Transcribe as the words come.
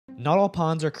Not all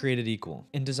ponds are created equal,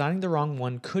 and designing the wrong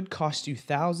one could cost you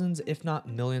thousands, if not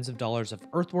millions of dollars of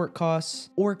earthwork costs,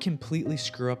 or completely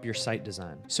screw up your site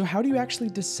design. So how do you actually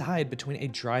decide between a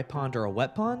dry pond or a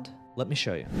wet pond? Let me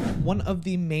show you. One of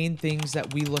the main things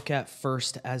that we look at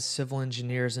first as civil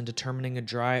engineers in determining a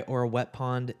dry or a wet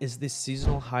pond is the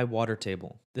seasonal high water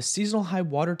table. The seasonal high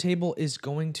water table is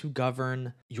going to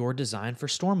govern your design for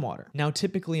stormwater. Now,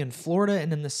 typically in Florida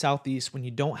and in the Southeast, when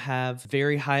you don't have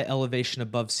very high elevation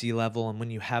above sea level and when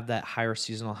you have that higher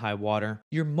seasonal high water,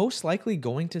 you're most likely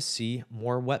going to see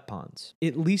more wet ponds,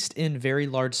 at least in very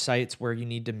large sites where you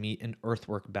need to meet an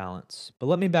earthwork balance. But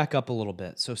let me back up a little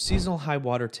bit. So seasonal high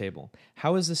water table,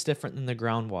 how is this different than the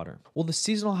groundwater? Well, the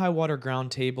seasonal high water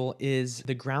ground table is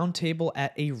the ground table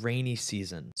at a rainy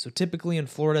season. So typically in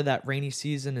Florida, that rainy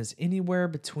season is anywhere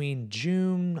between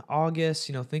June, August,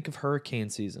 think of hurricane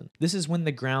season. This is when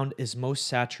the ground is most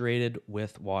saturated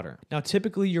with water. Now,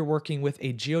 typically you're working with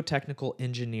a geotechnical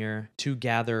engineer to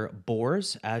gather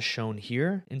bores as shown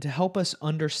here and to help us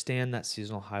understand that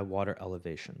seasonal high water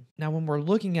elevation. Now, when we're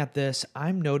looking at this,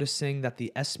 I'm noticing that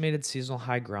the estimated seasonal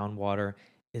high groundwater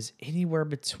is anywhere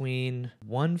between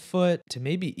 1 foot to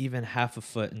maybe even half a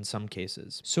foot in some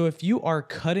cases. So if you are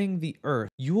cutting the earth,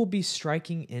 you will be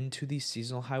striking into the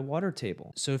seasonal high water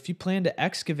table. So if you plan to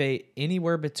excavate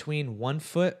anywhere between 1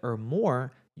 foot or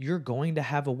more, you're going to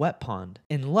have a wet pond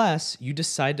unless you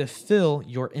decide to fill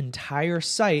your entire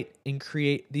site and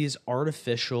create these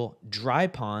artificial dry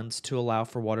ponds to allow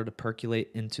for water to percolate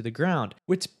into the ground.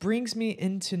 Which brings me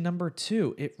into number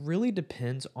 2. It really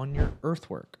depends on your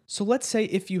earthwork. So let's say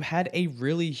if you had a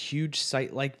really huge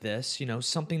site like this,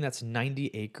 something that's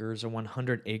 90 acres or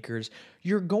 100 acres,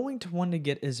 you're going to want to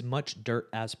get as much dirt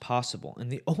as possible.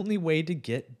 And the only way to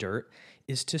get dirt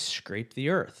is to scrape the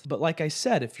earth. But like I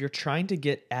said, if you're trying to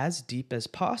get as deep as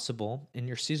possible and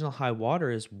your seasonal high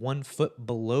water is 1 foot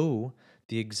below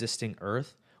the existing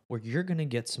earth, where you're going to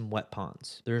get some wet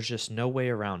ponds. There's just no way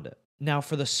around it. Now,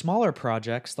 for the smaller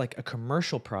projects, like a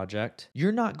commercial project,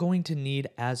 you're not going to need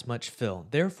as much fill.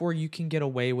 Therefore, you can get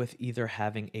away with either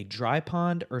having a dry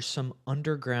pond or some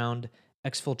underground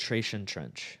exfiltration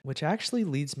trench, which actually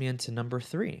leads me into number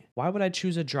 3. Why would I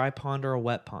choose a dry pond or a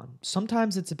wet pond?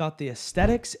 Sometimes it's about the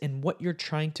aesthetics and what you're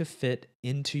trying to fit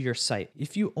into your site.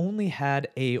 If you only had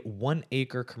a 1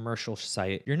 acre commercial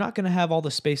site, you're not going to have all the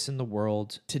space in the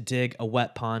world to dig a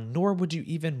wet pond, nor would you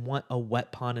even want a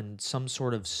wet pond in some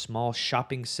sort of small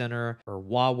shopping center or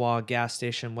Wawa gas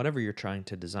station, whatever you're trying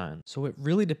to design. So it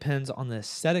really depends on the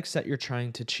aesthetics that you're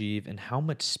trying to achieve and how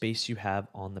much space you have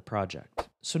on the project.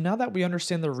 So now that we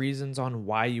understand the reasons on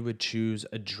why you would choose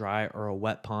a dry or a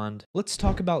wet pond, let's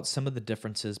talk about some of the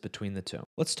differences between the two.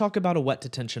 Let's talk about a wet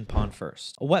detention pond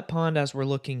first. A wet pond, as we're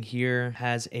looking here,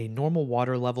 has a normal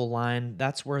water level line.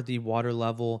 That's where the water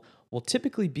level will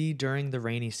typically be during the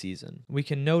rainy season. We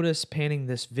can notice panning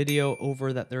this video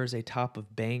over that there is a top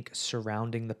of bank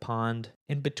surrounding the pond.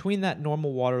 And between that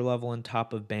normal water level and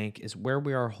top of bank is where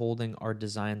we are holding our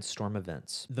design storm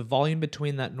events. The volume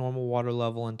between that normal water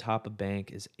level and top of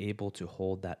bank is able to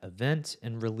hold that event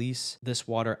and release this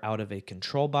water out of a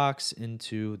control box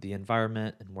into the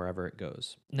environment and wherever it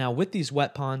goes. Now, with these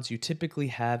wet ponds, you typically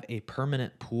have a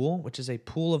permanent pool, which is a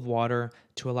pool of water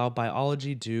to allow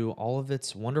biology do all of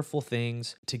its wonderful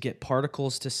things to get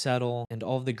particles to settle and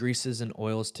all of the greases and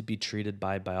oils to be treated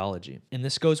by biology. And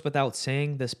this goes without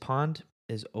saying, this pond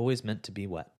is always meant to be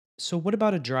wet. So what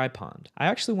about a dry pond? I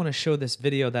actually want to show this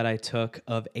video that I took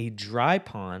of a dry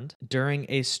pond during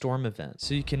a storm event.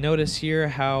 So you can notice here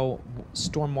how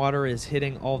storm water is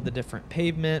hitting all of the different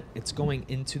pavement. It's going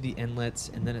into the inlets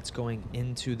and then it's going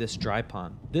into this dry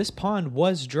pond. This pond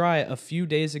was dry a few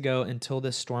days ago until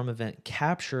this storm event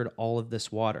captured all of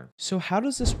this water. So how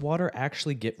does this water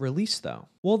actually get released though?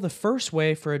 Well, the first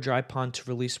way for a dry pond to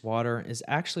release water is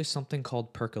actually something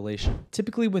called percolation.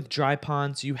 Typically with dry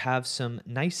ponds, you have some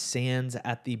nice sands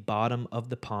at the bottom of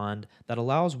the pond that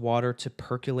allows water to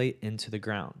percolate into the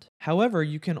ground. However,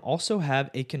 you can also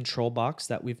have a control box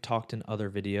that we've talked in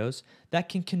other videos that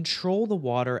can control the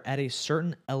water at a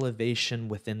certain elevation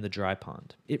within the dry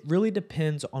pond. It really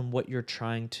depends on what you're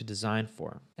trying to design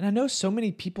for. And I know so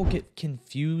many people get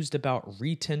confused about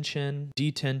retention,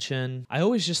 detention. I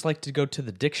always just like to go to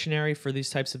the dictionary for these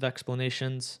types of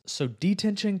explanations. So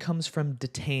detention comes from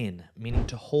detain, meaning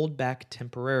to hold back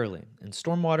temporarily. In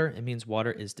stormwater, it means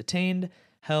water is detained,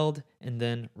 held, and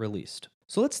then released.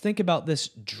 So let's think about this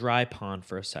dry pond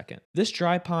for a second. This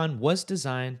dry pond was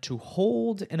designed to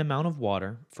hold an amount of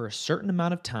water for a certain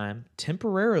amount of time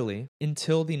temporarily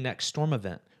until the next storm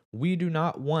event. We do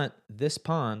not want this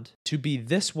pond to be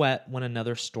this wet when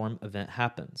another storm event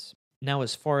happens. Now,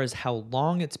 as far as how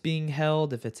long it's being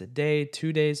held, if it's a day,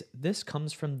 2 days, this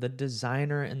comes from the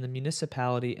designer and the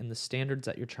municipality and the standards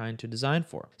that you're trying to design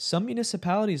for. Some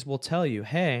municipalities will tell you,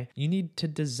 hey, you need to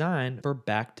design for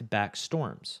back-to-back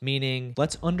storms, meaning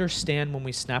let's understand when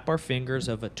we snap our fingers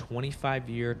of a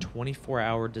 25-year,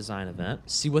 24-hour design event,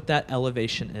 see what that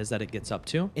elevation is that it gets up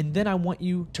to, and then I want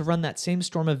you to run that same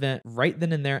storm event right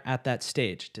then and there at that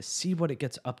stage to see what it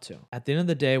gets up to. At the end of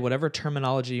the day, whatever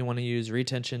terminology you want to use,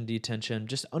 retention, detention,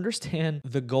 just understand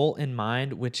the goal in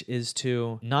mind, which is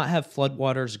to not have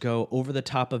floodwaters go over the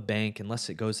top of bank unless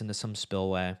it goes into some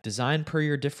spillway. Design per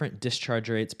your different discharge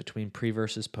rates between pre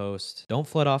versus post. Don't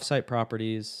flood offsite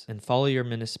properties, and follow your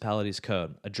municipality's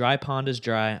code. A dry pond is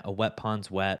dry, a wet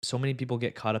pond's wet. So many people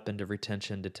get caught up into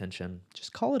retention, detention.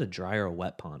 Just call it a dry or a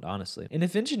wet pond, honestly. And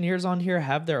if engineers on here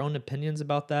have their own opinions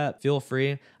about that, feel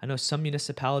free. I know some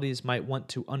municipalities might want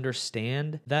to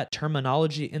understand that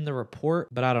terminology in the report,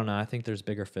 but I don't know. I think there's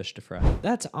bigger fish to fry.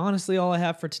 That's honestly all I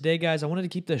have for today, guys. I wanted to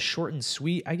keep this short and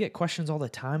sweet. I get questions all the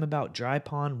time about dry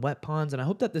pond, wet ponds, and I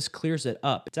hope that this clears it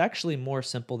up. It's actually more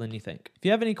simple than you think. If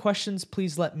you have any questions,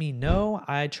 please let me know.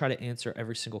 I try to answer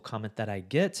every single comment that I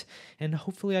get, and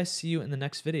hopefully I see you in the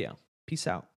next video. Peace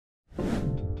out.